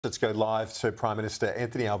Let's go live to Prime Minister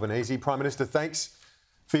Anthony Albanese. Prime Minister, thanks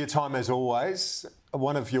for your time as always.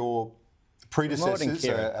 One of your predecessors,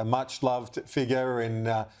 a much-loved figure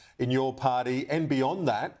in your party, and beyond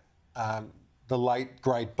that, the late,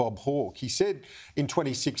 great Bob Hawke. He said in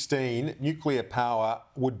 2016, nuclear power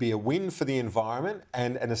would be a win for the environment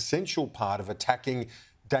and an essential part of attacking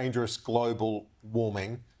dangerous global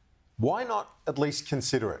warming. Why not at least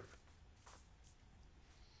consider it?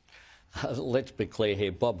 Let's be clear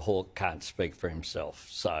here, Bob Hawke can't speak for himself,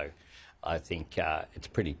 so I think it's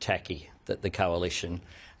pretty tacky that the coalition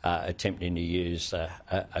attempting to use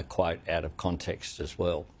a quote out of context as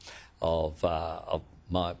well of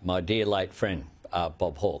my dear late friend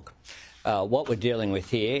Bob Hawke. What we're dealing with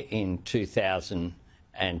here in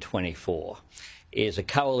 2024 is a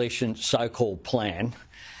coalition so-called plan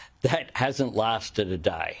that hasn't lasted a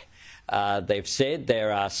day. They've said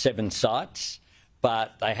there are 7 sites,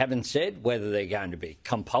 but they haven't said whether they're going to be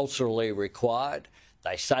compulsorily required.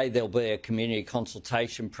 They say there'll be a community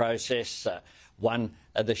consultation process. One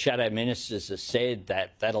of the shadow ministers has said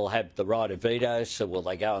that that'll have the right of veto, so will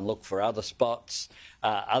they go and look for other spots?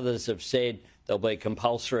 Others have said there'll be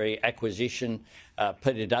compulsory acquisition.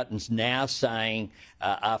 Peter Dutton's now saying,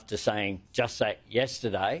 after saying just that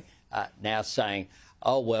yesterday, now saying,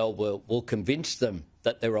 oh, well, we'll convince them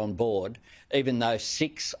that they're on board, even though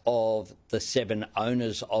 6 of the 7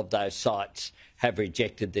 owners of those sites have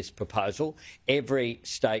rejected this proposal. Every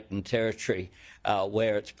state and territory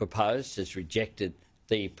where it's proposed has rejected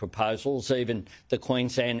the proposals. Even the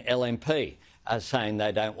Queensland LNP are saying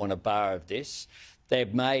they don't want a bar of this.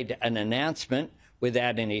 They've made an announcement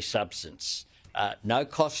without any substance. No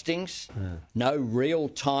costings, no real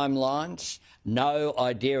timelines, no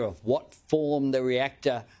idea of what form the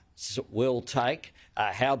reactor will take,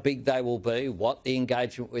 how big they will be, what the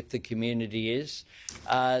engagement with the community is.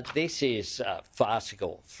 This is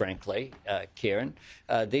farcical, frankly, Kieran.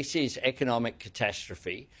 This is economic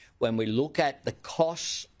catastrophe. When we look at the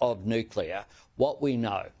costs of nuclear, what we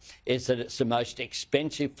know is that it's the most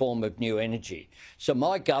expensive form of new energy. So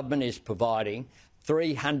my government is providing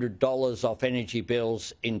 $300 off energy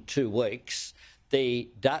bills in 2 weeks. The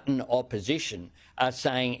Dutton opposition are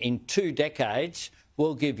saying in 2 decades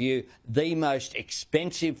we'll give you the most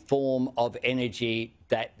expensive form of energy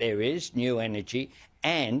that there is, new energy,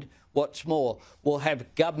 and what's more, we'll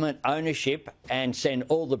have government ownership and send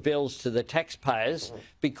all the bills to the taxpayers,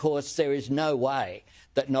 because there is no way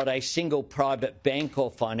that not a single private bank or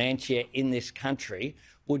financier in this country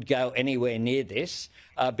would go anywhere near this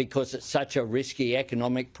because it's such a risky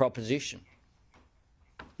economic proposition.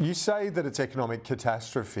 You say that it's economic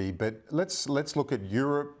catastrophe, but let's look at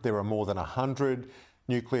Europe. There are more than 100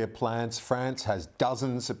 nuclear plants. France has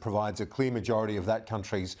dozens. It provides a clear majority of that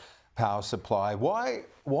country's power supply. Why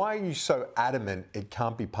are you so adamant it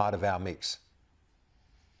can't be part of our mix?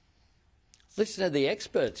 Listen to the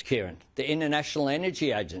experts, Kieran. The International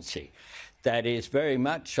Energy Agency, that is very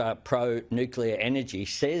much pro-nuclear energy,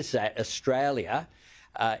 says that Australia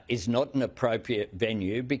is not an appropriate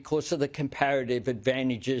venue because of the comparative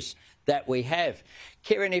advantages that we have.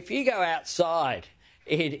 Kieran, if you go outside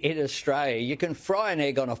in Australia, you can fry an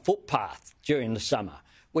egg on a footpath during the summer.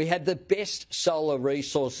 We have the best solar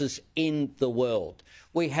resources in the world.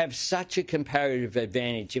 We have such a comparative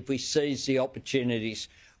advantage if we seize the opportunities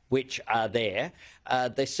which are there.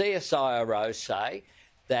 The CSIRO say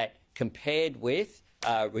that compared with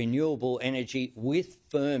renewable energy with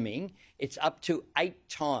firming, it's up to 8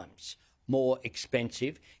 times more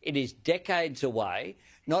expensive. It is decades away.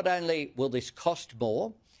 Not only will this cost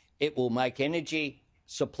more, it will make energy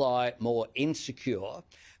supply more insecure,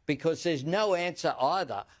 because there's no answer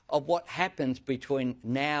either of what happens between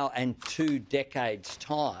now and 2 decades'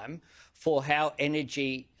 time for how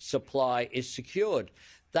energy supply is secured.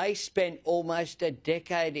 They spent almost a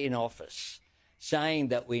decade in office saying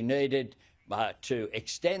that we needed to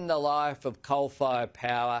extend the life of coal-fired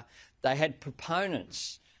power. They had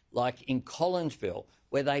proponents, like in Collinsville,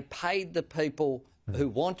 where they paid the people who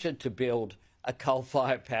wanted to build a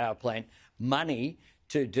coal-fired power plant money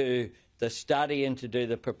to do the study and to do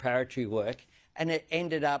the preparatory work, and it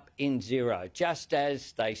ended up in zero. Just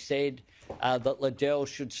as they said that Liddell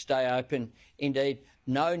should stay open, indeed,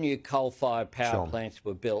 no new coal-fired power plants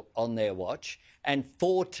were built on their watch, and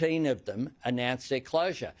 14 of them announced their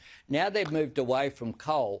closure. Now they've moved away from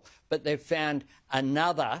coal, but they've found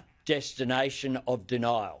another destination of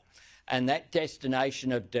denial, and that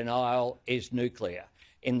destination of denial is nuclear.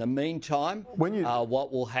 In the meantime,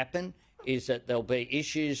 what will happen is that there'll be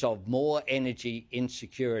issues of more energy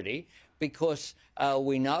insecurity, because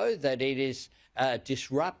we know that it is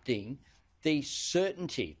disrupting the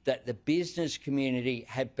certainty that the business community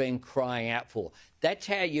have been crying out for. That's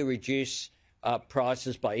how you reduce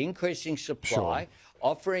prices, by increasing supply,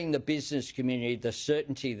 offering the business community the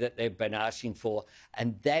certainty that they've been asking for,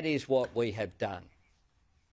 and that is what we have done.